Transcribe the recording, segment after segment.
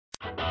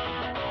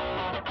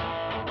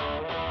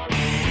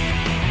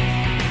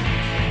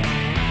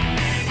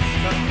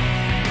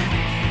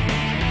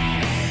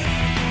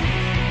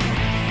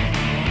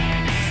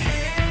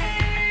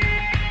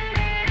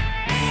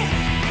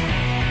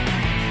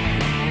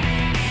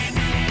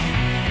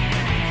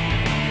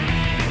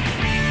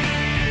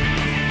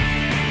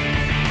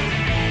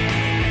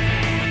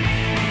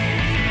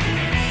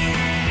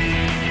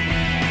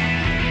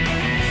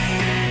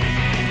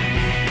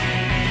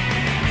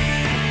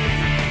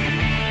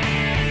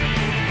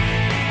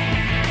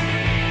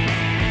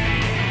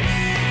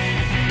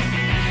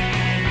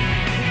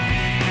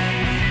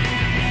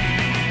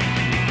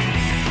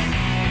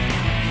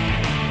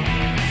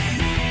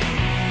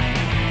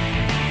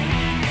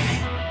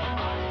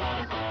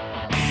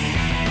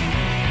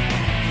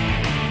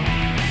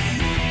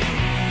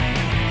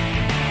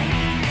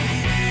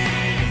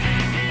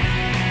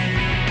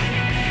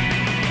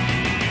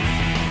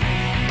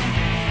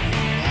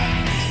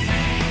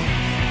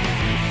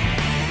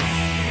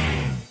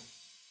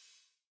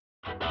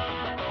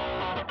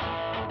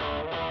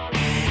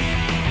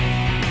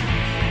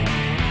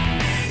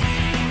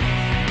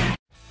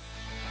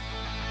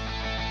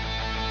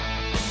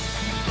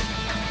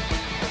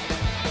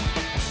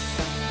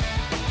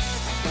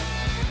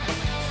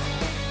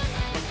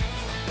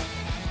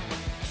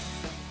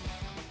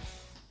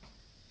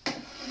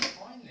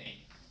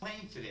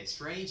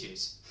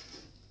ages.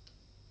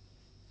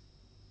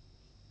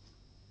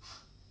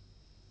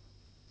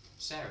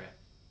 Sarah,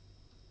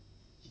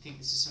 you think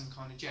this is some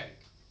kind of joke?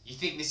 You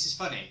think this is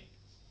funny?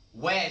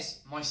 Where's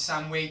my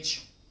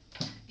sandwich?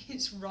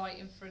 It's right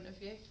in front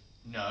of you.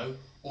 No,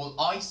 all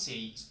I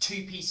see is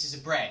 2 pieces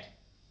of bread.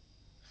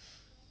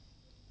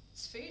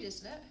 It's food,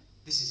 isn't it?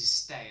 This is as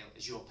stale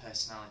as your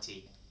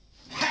personality.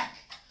 Heck!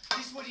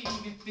 This wouldn't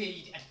even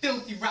feed a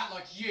filthy rat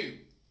like you!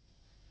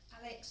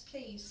 Alex,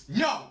 please.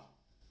 No!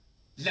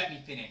 Let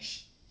me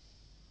finish.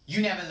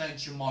 You never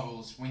learnt your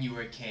morals when you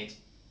were a kid.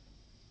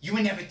 You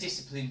were never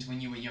disciplined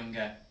when you were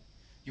younger.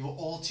 You were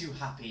all too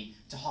happy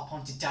to hop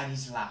onto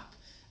Daddy's lap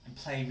and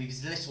play with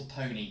his little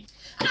pony.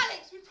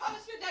 Alex, we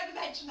promised we'd never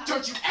mention that.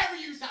 Don't you ever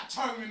use that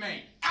tone with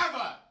me!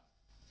 Ever!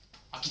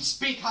 I can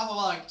speak how I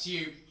like to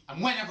you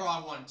and whenever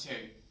I want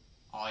to.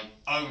 I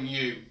own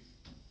you.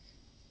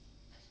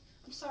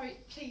 I'm sorry,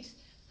 please.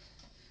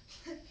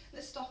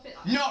 Let's stop it.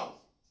 No!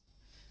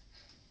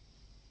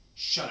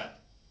 Shut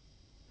up.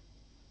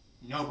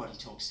 Nobody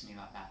talks to me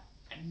like that.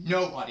 And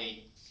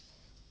nobody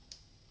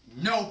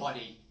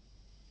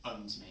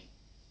owns me.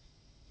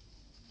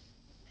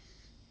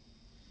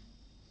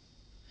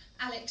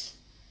 Alex.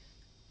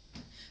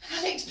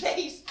 Alex,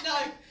 please. No.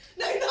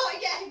 No, not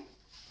again.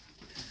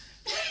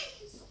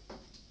 Please.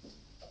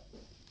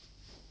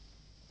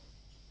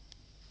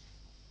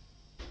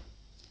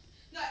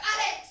 No,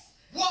 Alex!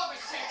 What have I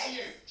said to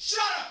you?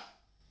 Shut up!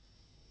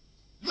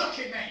 Look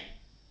at me!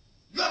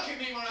 Look at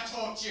me when I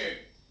talk to you!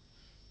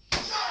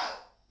 Shut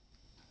up!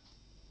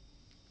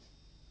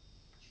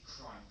 You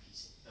crying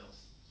piece of filth.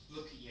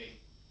 Look at you.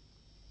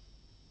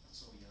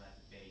 That's all you'll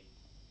ever be.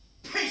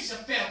 Piece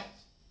of filth!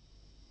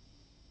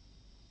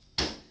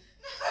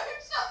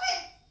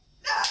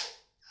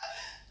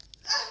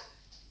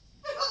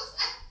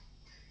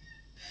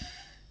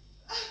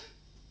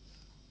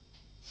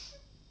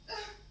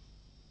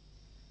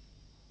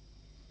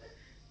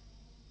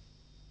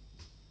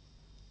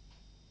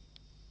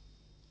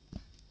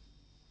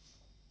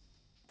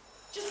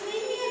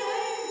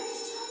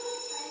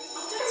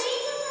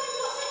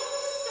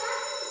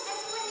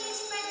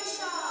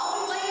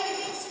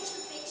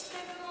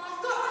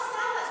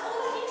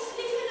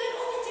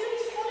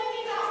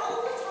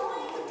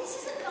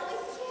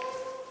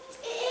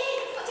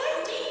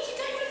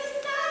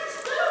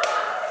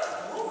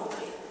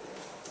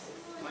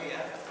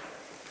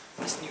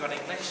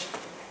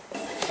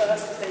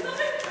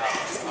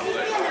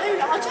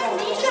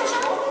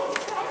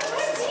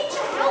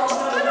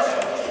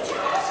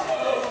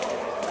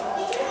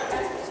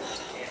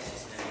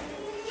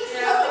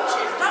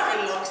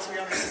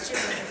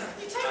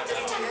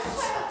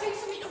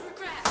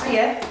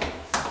 Yeah.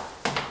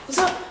 What's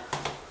up?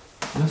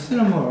 Nothing,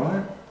 I'm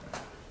alright.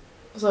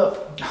 What's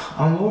up?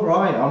 I'm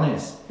alright,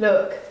 honest.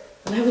 Look,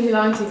 I know when you're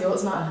lying to me,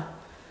 what's the matter?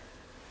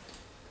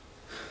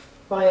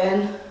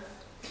 Ryan.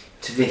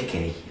 To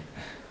Vicky.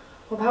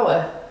 What about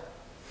her?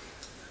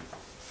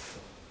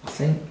 I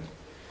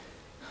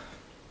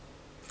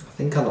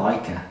think I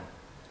like her.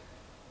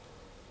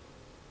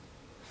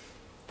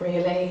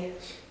 Really?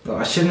 Look,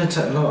 I shouldn't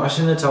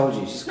have told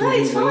you. She's No,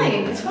 it's fine,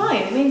 it's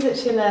fine. It means that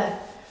she'll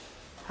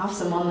have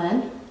someone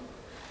then.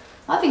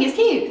 I think it's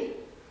cute.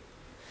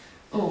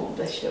 Oh,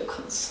 bless your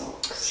cunt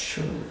socks.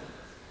 Sure.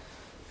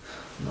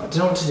 I don't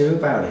know what to do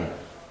about it.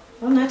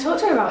 Well, no, talk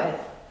to her about it.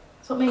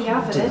 That's what me and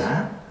Gaffer did.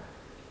 That.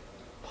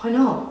 Why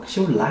not?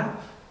 She'll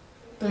laugh.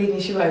 Believe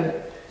me, she won't.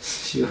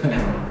 She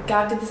won't.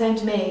 Gav did the same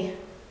to me.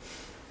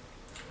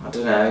 I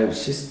don't know,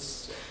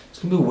 it's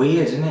gonna be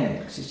weird, isn't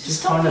it? 'Cause it's just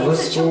Stop kind of being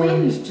us such a four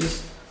and wimp. it's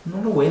just, I'm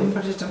not a wimp,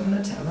 I just don't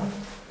want to tell her.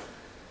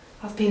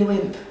 I've been a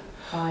wimp.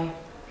 Bye.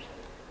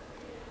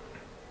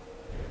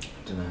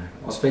 I don't know.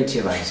 I'll speak to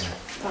you later.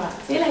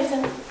 Alright, see you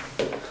later.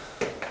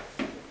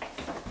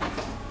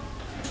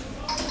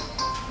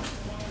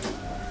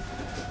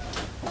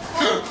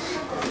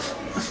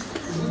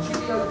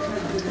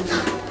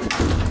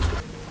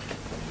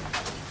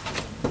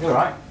 You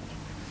alright?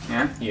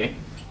 Yeah? You?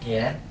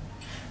 Yeah.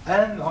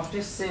 I've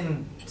just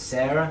seen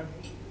Sarah.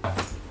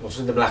 What's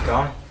with the black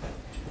eye?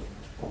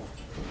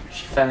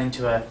 She fell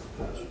into a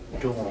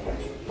door.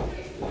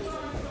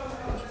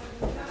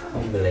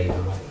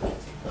 Unbelievable.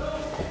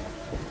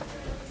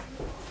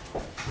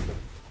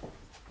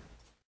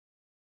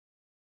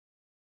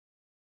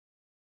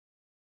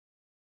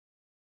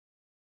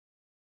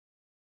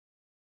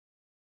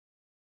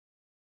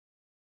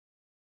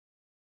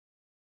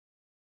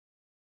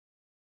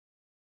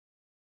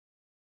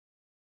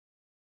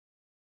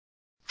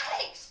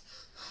 Alex!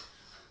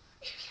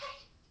 You okay?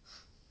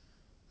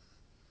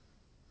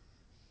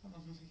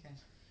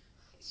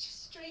 It's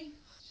just a dream.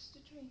 It's just a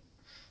dream.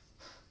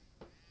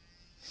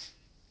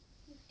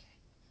 Okay.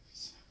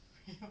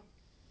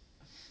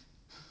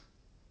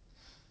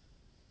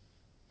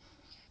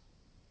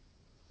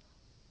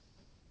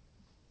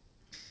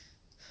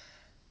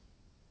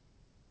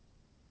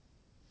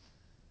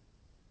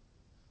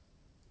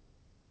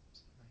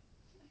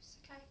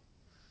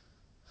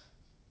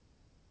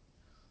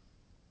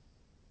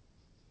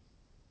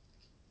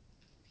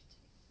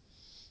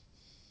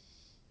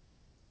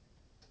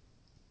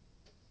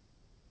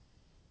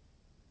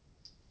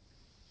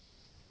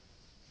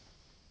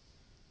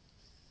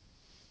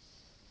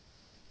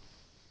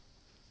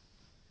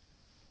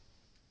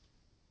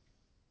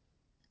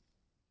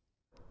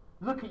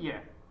 Look at you.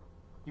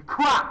 You're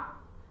crap.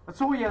 That's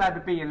all you'll ever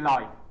be in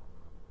life.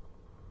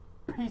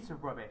 Piece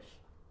of rubbish.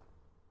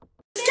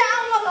 Get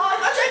out of my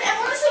life. I don't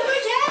ever want to see you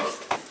again.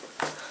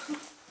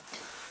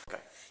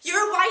 Okay.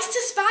 You're a waste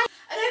of space.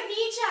 I don't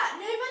need you.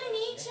 Nobody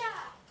needs you.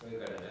 We've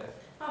got to do.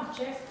 Oh,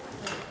 cheers.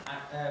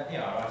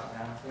 Yeah, I'll write it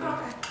down for you.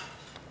 Okay.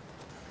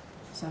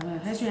 So,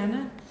 how's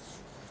Rihanna?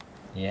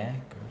 Yeah,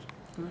 good.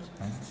 Good.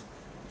 Thanks.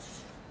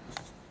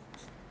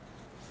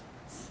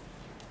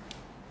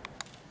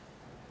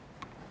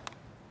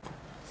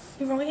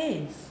 Your right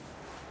ears?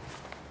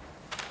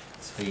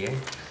 It's for you.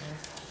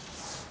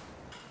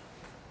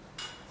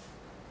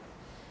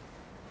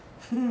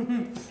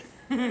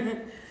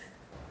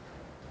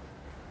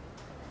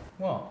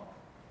 What?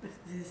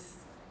 This.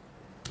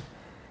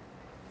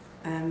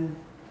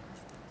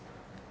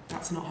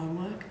 That's not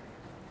homework.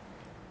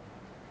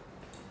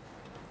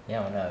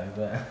 Yeah, I know,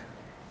 but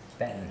it's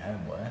better than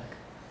homework,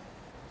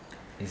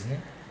 isn't it?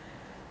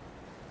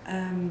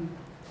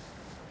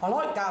 I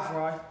like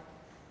Gavroy.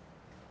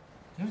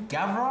 Who's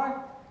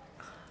Gavroy?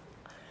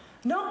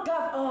 Not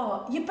Gav.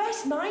 Oh, your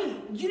best mate.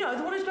 You know,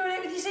 the one who's going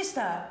out with your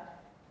sister.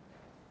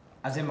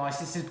 As in my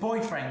sister's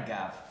boyfriend,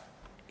 Gav.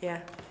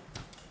 Yeah.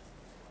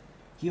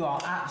 You are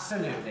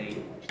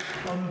absolutely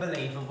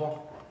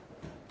unbelievable.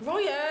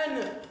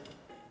 Ryan!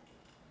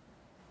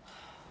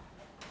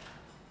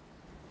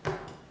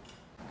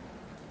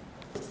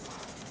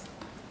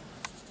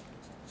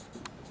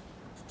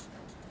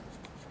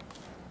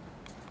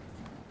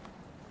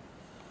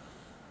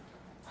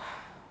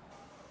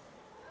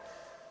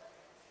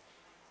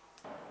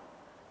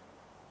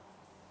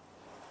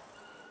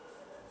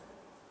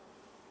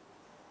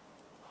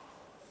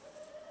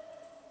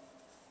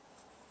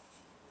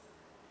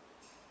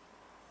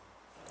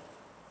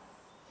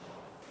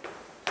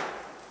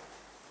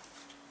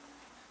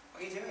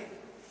 What are you doing?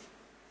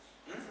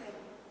 Nothing.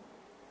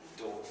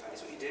 Dog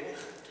face, what are you doing?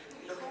 What are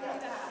you looking at?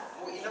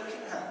 What are you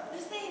looking at?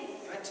 Nothing.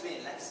 You're meant to be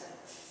in lesson.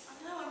 I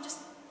know, I'm just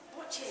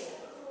watching.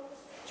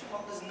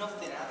 Well, there's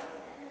nothing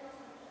happening.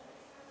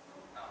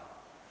 Oh.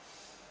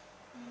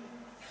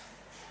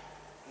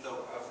 Look,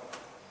 I've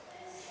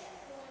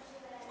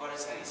got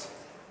to tell you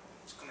something.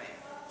 Just come here.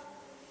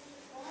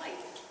 Why?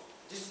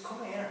 Just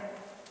come here.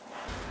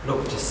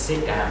 Look, just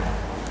sit down.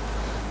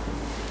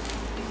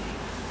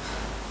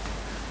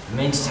 I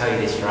mean to tell you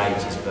this for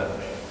ages, but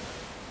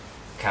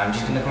okay, I'm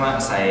just going to come out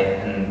and say it,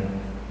 and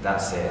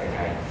that's it,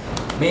 okay?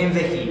 Me and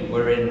Vicky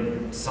were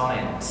in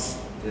science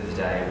the other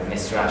day with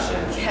Mr. Asher.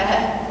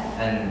 Yeah.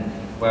 And,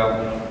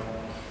 well,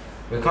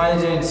 we're kind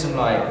of doing some,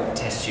 like,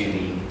 test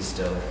tube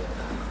stuff.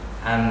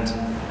 And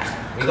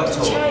we got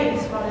talking.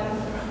 Chase, Ryan.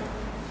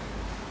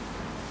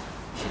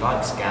 She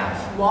likes Gav.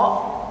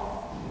 What?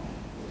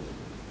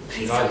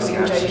 She Please likes tell me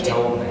you're Gav, she joking.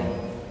 told me.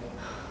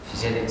 She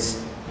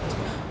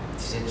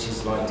said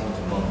she's liked him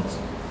for months.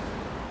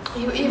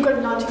 You've got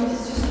to lie to me.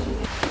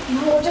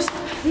 No, just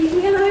leave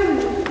me alone.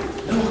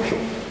 Look,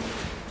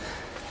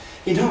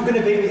 you're not going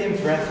to be with him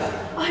forever.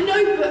 I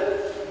know, but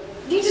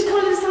you just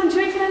can't understand. You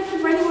don't feel anything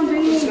for anyone, do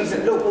you?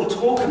 Look, we'll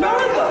talk about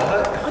it.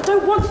 I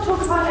don't want to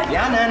talk about it.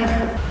 Rhiannon!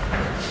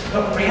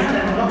 Look,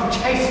 Rhiannon, I'm not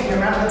chasing you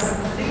around the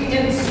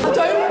feedings. I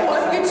don't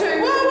want you to.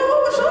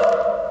 Whoa, what's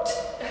up?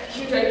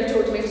 You don't even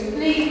talk to me. Just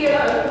leave me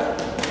alone.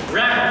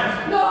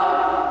 Rhiannon! No!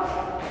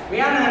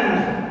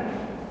 Rhiannon!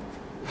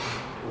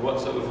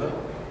 What's up with her?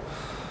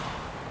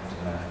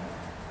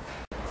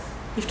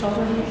 You've told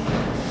her?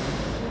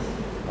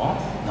 What?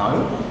 No?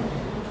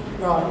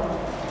 Right.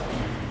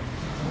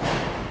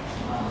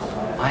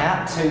 I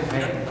had to,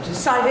 Vic.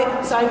 Just Save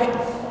it, save it.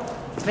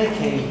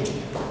 Vicky.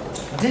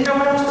 I didn't know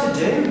what else to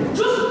do.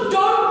 Just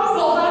don't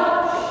bother!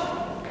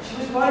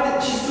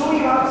 She saw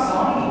you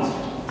outside.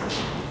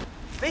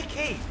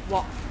 Vicky!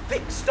 What?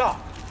 Vic, stop.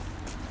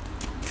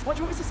 What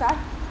do you want me to say?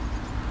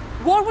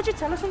 Why would you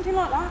tell her something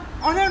like that?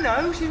 I don't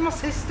know, she's my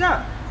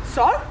sister.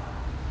 So?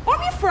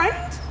 I'm your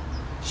friend.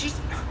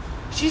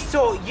 She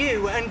saw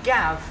you and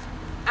Gav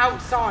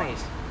outside.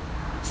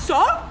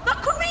 So?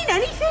 That could mean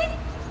anything.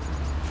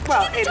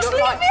 Well, Just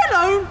leave me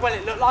alone. Well,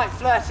 it looked like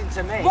flirting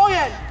to me.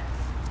 Ryan!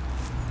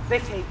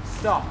 Vicky,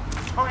 stop.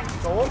 I'm trying to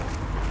talk.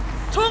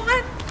 Talk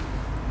then.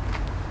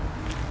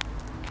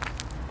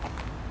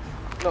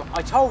 Look,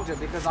 I told her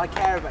because I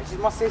care about her. She's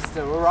my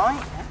sister,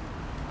 alright?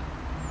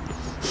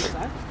 So? She's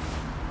my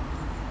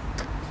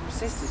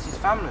sister, she's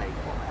family.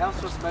 What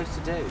else was I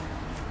supposed to do?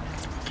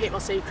 Keep my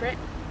secret,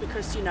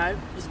 because, you know,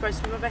 you're supposed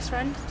to be my best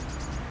friend.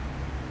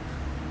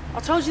 I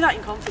told you that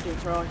in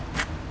confidence, right?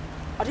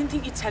 I didn't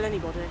think you'd tell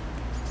anybody.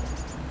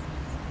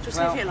 Just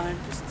leave it alone,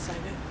 just save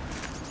it.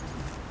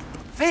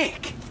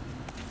 Vic!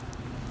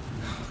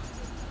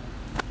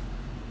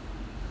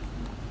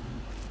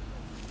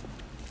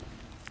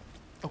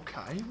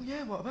 Okay, well,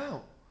 yeah, what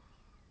about?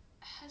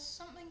 Has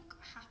something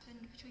happened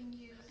between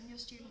you and your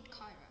student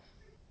Kyra?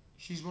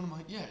 She's one of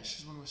my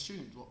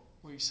students. What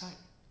are you saying?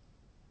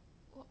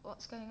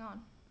 What's going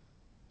on?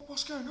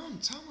 What's going on?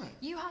 Tell me.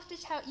 You have to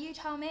tell. You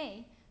tell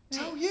me.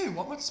 Tell you?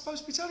 What am I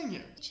supposed to be telling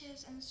you?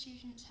 Teachers and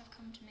students have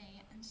come to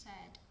me and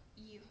said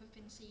you have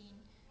been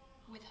seen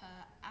with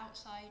her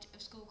outside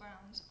of school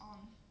grounds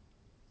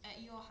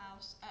at your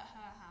house, at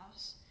her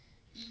house.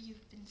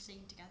 You've been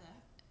seen together,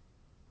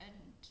 and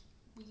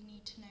we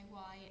need to know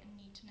why and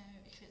need to know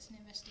if it's an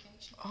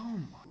investigation. Oh,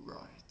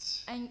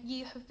 right. And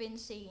you have been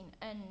seen,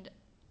 and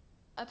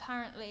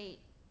apparently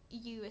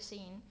you were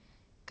seen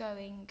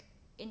going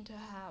into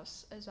her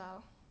house as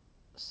well.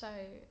 So...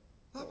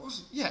 That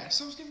was... Yes,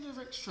 I was giving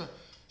her extra...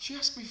 She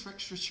asked me for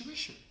extra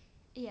tuition.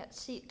 Yeah,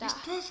 see, that...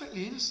 It's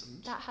perfectly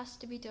innocent. That has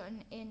to be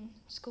done in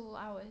school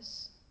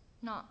hours,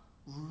 not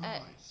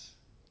Right. at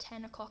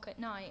 10 o'clock at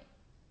night.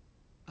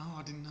 Oh,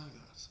 I didn't know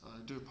that. I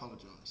do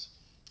apologise.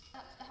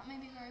 That may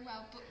be very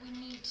well, but we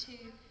need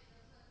to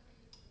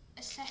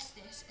assess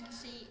this and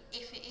see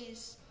if it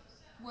is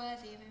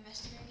worthy of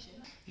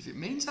investigation. If it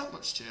means that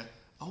much to you,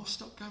 I'll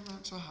stop going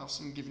round to her house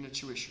and giving her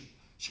tuition.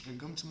 She can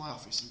come to my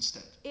office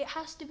instead. It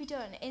has to be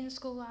done in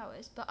school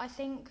hours, but I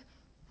think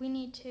we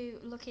need to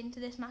look into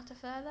this matter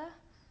further.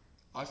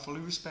 I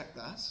fully respect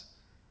that,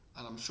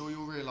 and I'm sure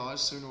you'll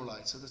realise sooner or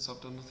later that I've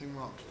done nothing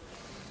wrong.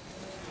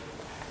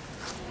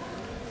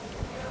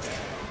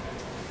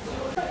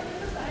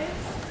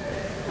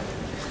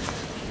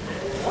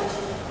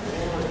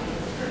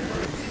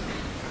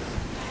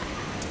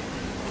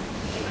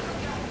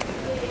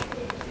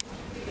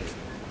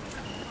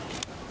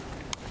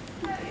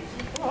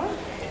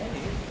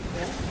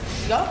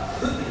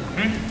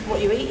 What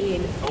are you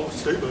eating? Oh,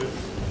 stupid.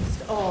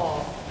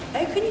 Oh,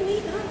 how can you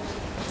eat that?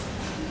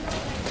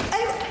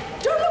 Oh,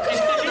 don't look at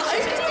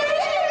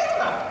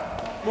that!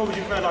 What would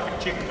you prefer, like a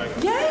chicken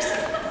nugget? Yes!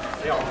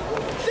 They are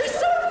They're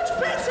so much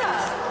better!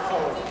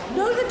 cold,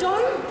 No, they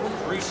don't!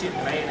 Greasy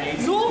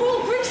mayonnaise.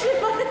 Normal British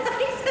mayonnaise!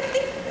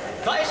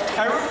 That is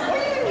terrible. Why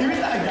are you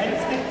using that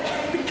against me?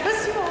 Because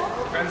you are.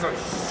 Ben's like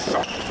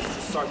shocked.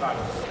 It's so bad.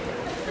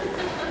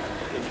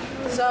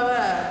 So,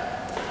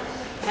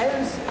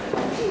 how's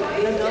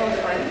your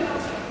girlfriend?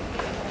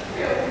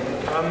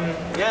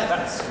 Yeah,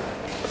 that's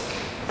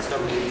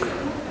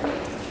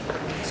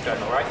it's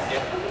going alright,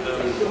 yeah.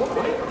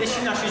 She's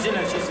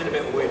in a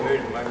bit of a weird mood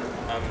at the moment.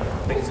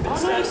 Things a bit I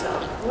sad. noticed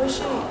that. Where is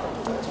she?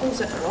 What's been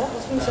said?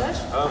 What's been said?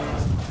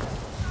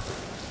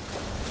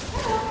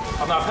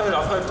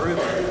 I've heard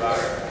rumours about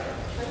it.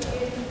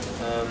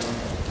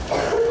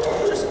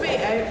 Just spit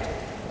it out.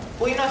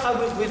 Well, you know how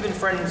we've been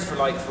friends for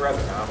like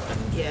forever now,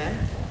 and Yeah.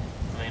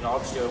 I mean,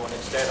 obviously I want it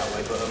to stay that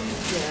way, but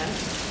Yeah.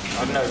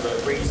 I don't know,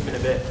 but Ree's been a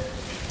bit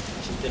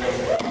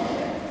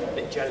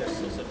jealous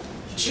or something.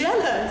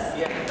 Jealous?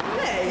 Yeah.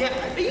 Hey?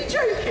 Yeah. Are you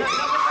joking? I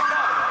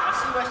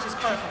see where she's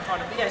coming from,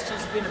 kind of, but yeah,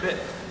 she's been a bit.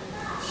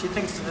 She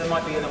thinks that there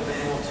might be a little bit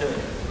more to it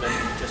than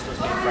just us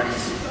being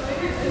friends.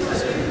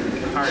 So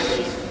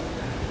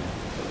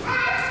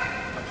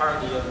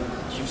apparently,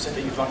 you've said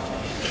that you've liked me.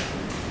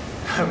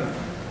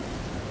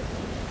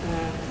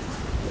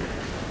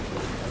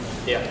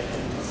 Yeah.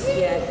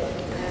 Yeah.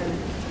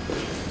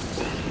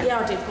 Yeah,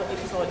 I did put me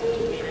beside you,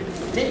 didn't you?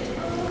 You did?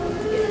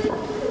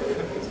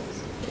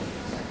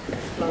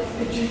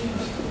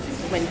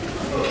 When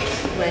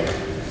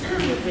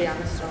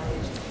Rihanna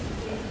started.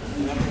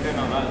 Going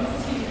on that.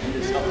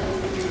 Stop.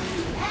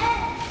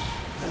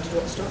 And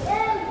what stop?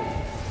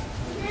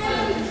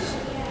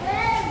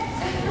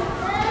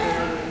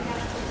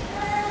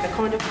 They're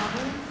kind of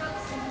having.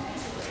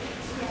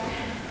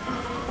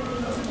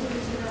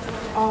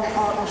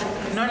 I'll show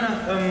you. No.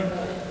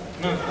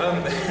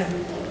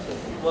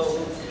 Well,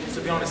 to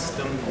be honest,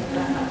 I've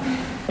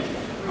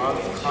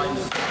kind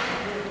of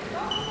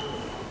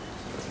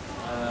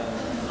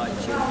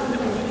liked you a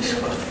little bit as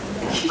well.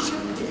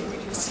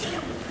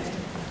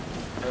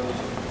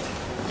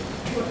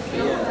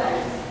 Yeah,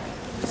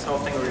 this whole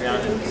thing with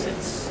Rihanna,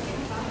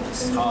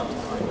 it's hard to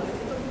kind of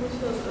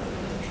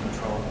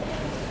control.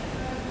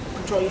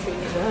 Control your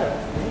feelings for her.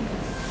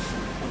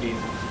 What do you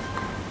think?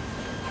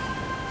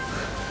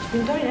 She's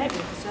been going out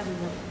with for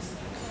 7 months.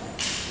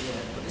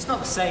 Yeah, but it's not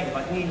the same.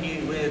 Like me and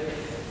you, we're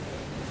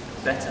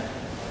better.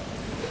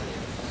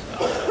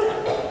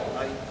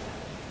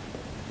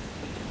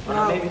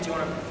 Well, maybe do you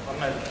want to? I don't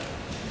know.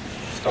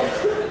 Start.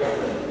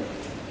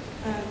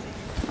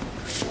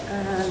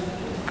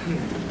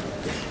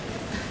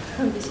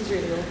 This is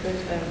really awkward.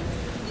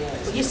 Yeah.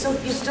 But you're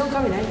still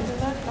going out with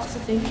her. That's the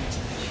thing.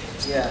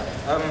 Yeah.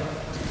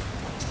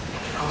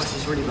 Oh, this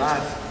is really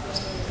bad.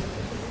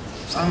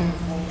 Well,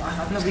 I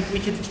don't know.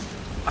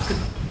 I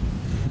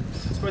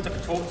suppose I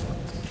could talk to her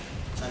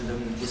and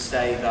just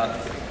say that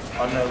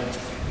I know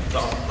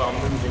that I'm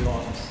moving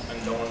on and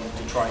I want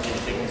to try new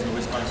things and all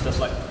this kind of stuff.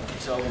 Like,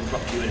 so I will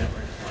drop you in it or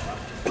anything like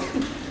that.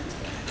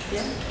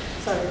 Yeah.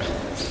 So,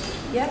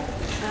 yeah.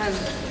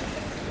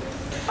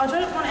 I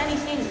don't want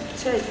anything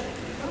to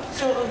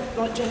sort of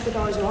like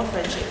jeopardise our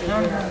friendship with No.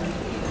 you.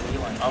 You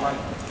won't. I won't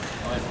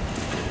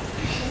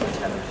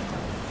tell her.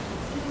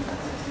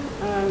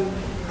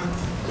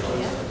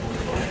 Yeah.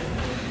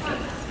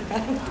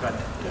 Good.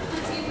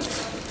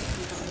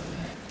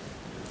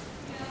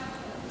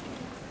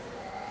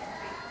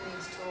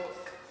 Please talk.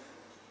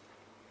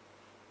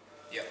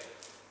 Yep.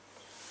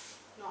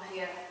 Not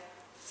here.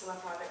 It's my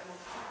private one.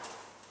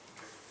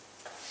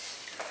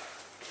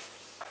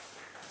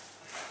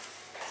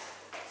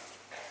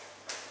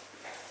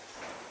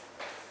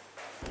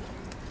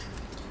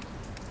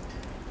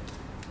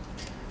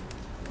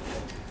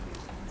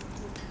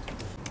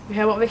 You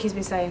hear what Vicky's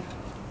been saying?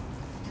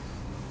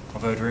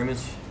 I've heard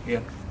rumours, yeah.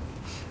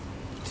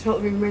 Do you know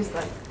what the rumour is,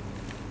 though?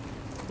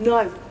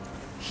 No.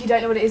 You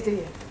don't know what it is, do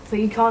you? So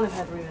you can't have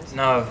heard rumours.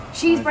 No.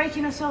 She's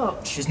breaking us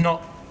up. She's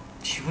not.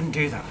 She wouldn't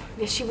do that.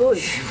 Yes, she would.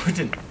 She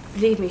wouldn't.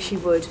 Believe me, she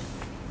would.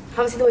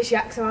 Haven't seen the way she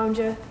acts around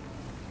you?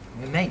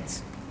 We're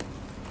mates.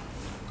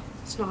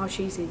 It's not how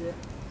she sees it.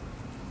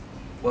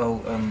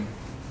 Well,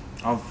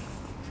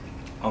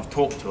 I've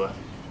talked to her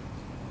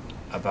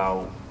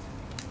about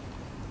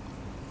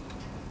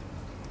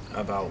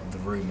the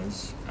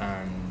rumours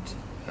and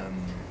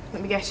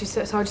Let me guess, she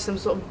told you some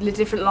sort of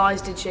different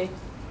lies, did she?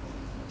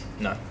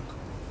 no.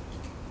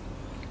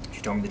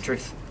 She told me the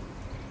truth.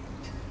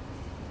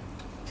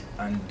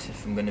 And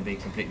if I'm going to be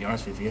completely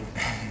honest with you,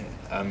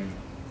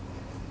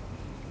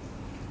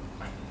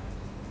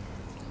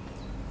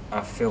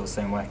 I feel the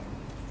same way.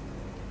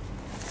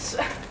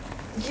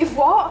 You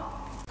what?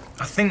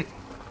 I think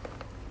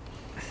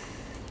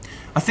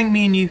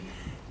me and you,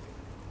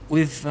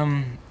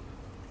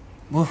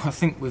 well, I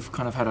think we've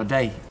kind of had our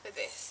day.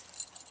 This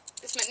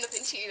meant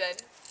nothing to you then.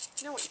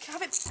 You know what, you can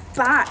have it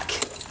back.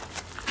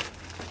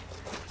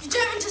 You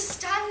don't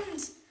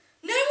understand.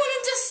 No one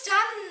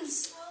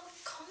understands. Well,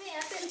 come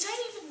here, Billy. You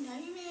don't even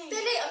know me.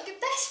 Billy, I'm your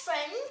best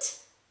friend.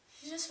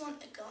 You just want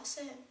to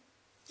gossip.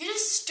 You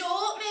just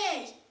stalk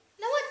me.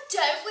 No, I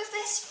don't with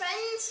this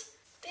friend.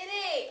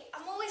 Billy,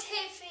 I'm always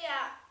here for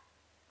you.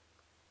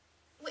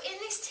 We're in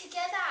this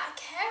together. I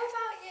care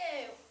about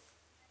you.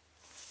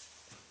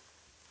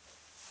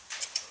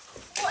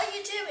 What are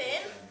you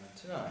doing?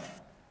 Tonight?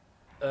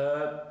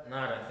 No,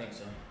 I don't think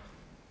so.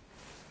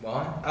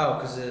 Why? Oh,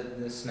 because of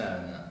the snow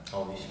and that.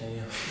 Obviously,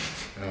 yeah.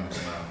 Oh,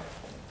 well.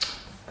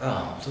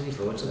 Oh, I'm looking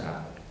forward to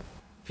that.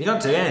 If you're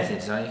not doing anything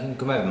tonight, you can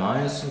come over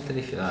mine or something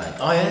if you like.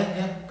 Oh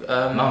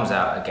yeah. Mum's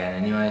out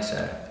again anyway,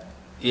 so.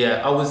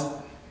 Yeah, I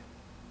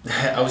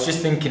was just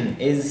thinking,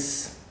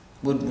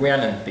 would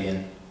Rhiannon be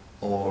in,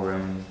 or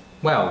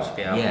Well,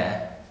 be out?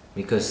 yeah,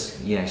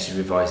 because you know she's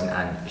revising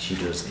and she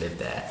does live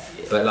there.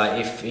 Yeah. But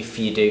like, if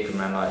you do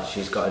come around, like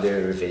she's got to do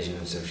a revision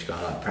and stuff, she's got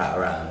to like prat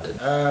around.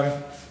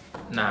 And...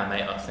 Nah,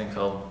 mate. I think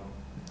I'll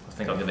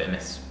give it a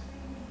miss.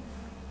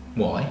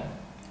 Why?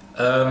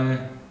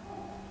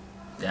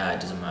 Yeah, it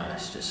doesn't matter.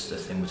 It's just a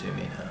thing between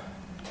me and her.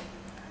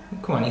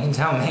 Come on, you can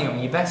tell me I'm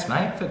your best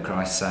mate, for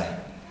Christ's sake.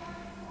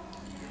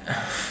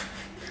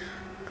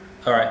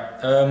 All right.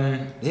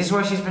 Is this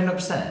why she's been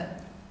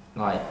upset?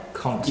 Like,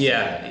 constantly?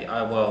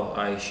 Yeah. Well,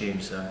 I assume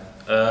so.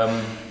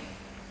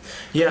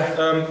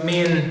 Yeah.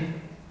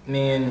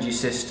 Me and your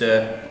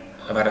sister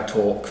have had a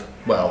talk.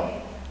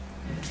 Well,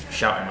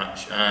 shouting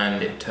match,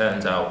 and it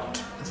turns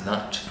out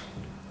that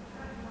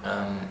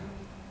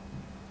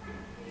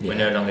we're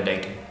no longer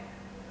dating,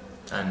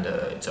 and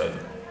it's over.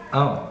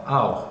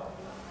 Oh,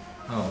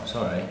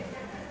 sorry.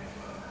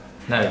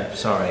 No,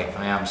 sorry,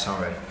 I am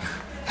sorry.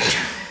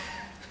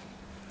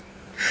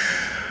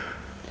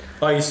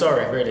 Are you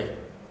sorry, really?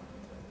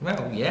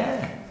 Well,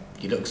 yeah.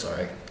 You look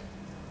sorry.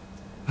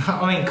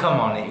 I mean, come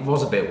on, it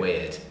was a bit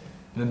weird.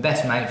 My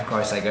best mate, for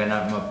Christ's sake, going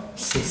out with my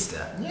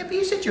sister. Yeah, but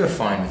you said you were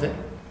fine with it.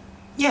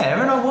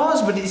 Yeah, and I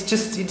was, but it's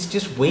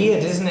just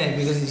weird, isn't it?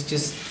 Because it's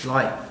just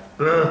like,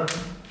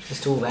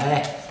 just all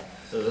there.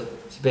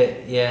 It's a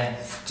bit, yeah,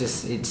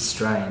 it's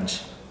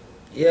strange.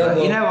 Yeah, but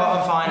well, you know what,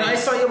 I'm fine. No,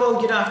 it's like,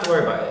 well, you don't have to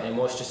worry about it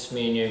anymore, it's just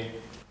me and you.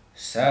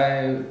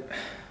 So,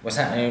 what's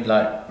happening,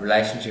 like,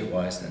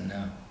 relationship-wise then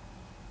now?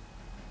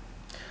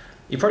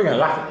 You're probably going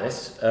to laugh at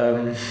this,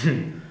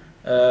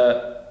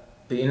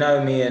 but you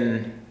know me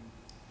and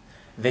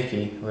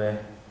Vicky, we're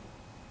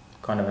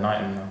kind of an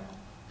item now.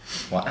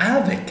 What,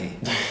 our Vicky?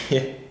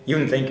 Yeah, you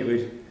wouldn't think it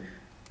would.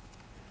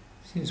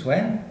 Since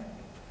when?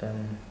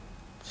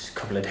 Just a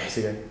couple of days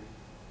ago.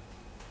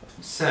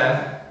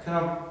 Sir, can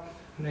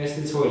I use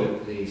the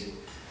toilet, please?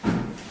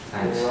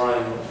 Thanks.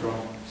 Ryan, what's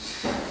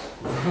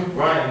wrong?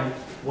 Ryan,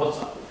 what's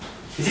up?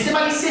 Is this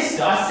about your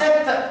sister? I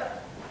said that...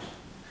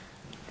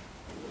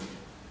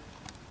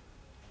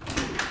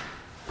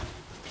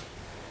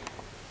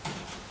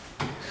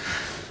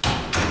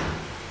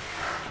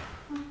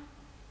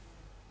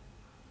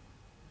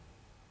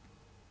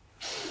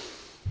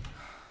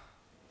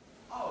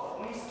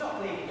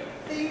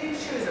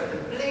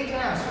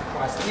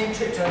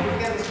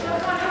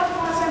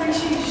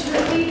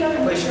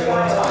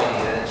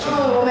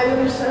 Oh, maybe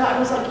I'm just that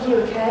was like you,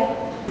 okay?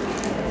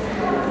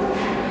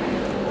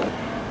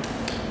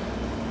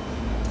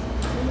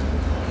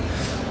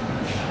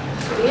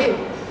 You.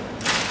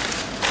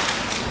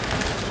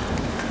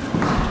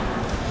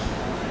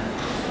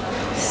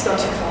 It's not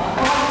too far.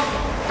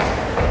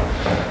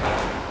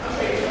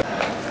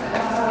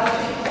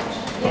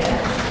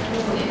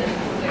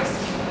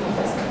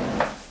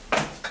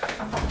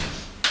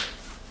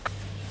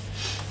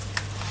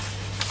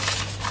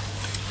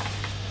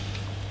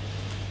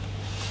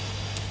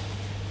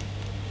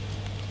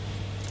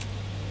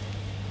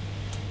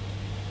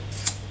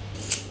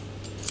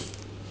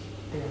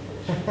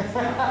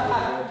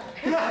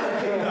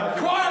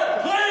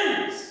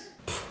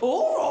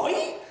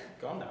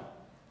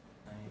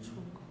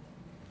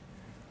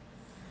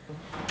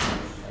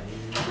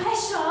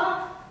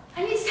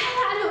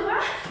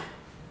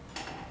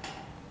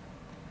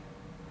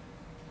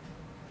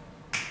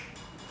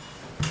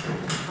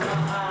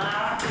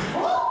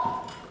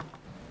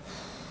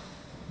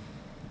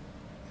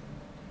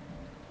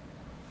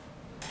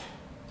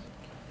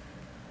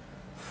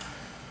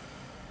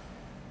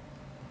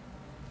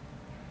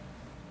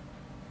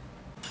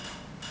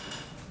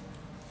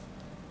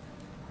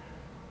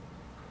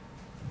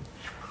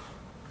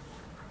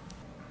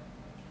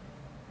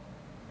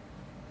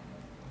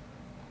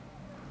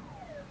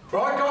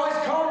 Right,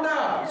 guys, calm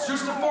down. It's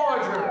just a fire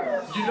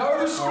drill. You know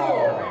the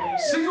score.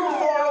 Single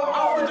file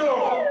out the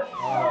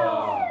door.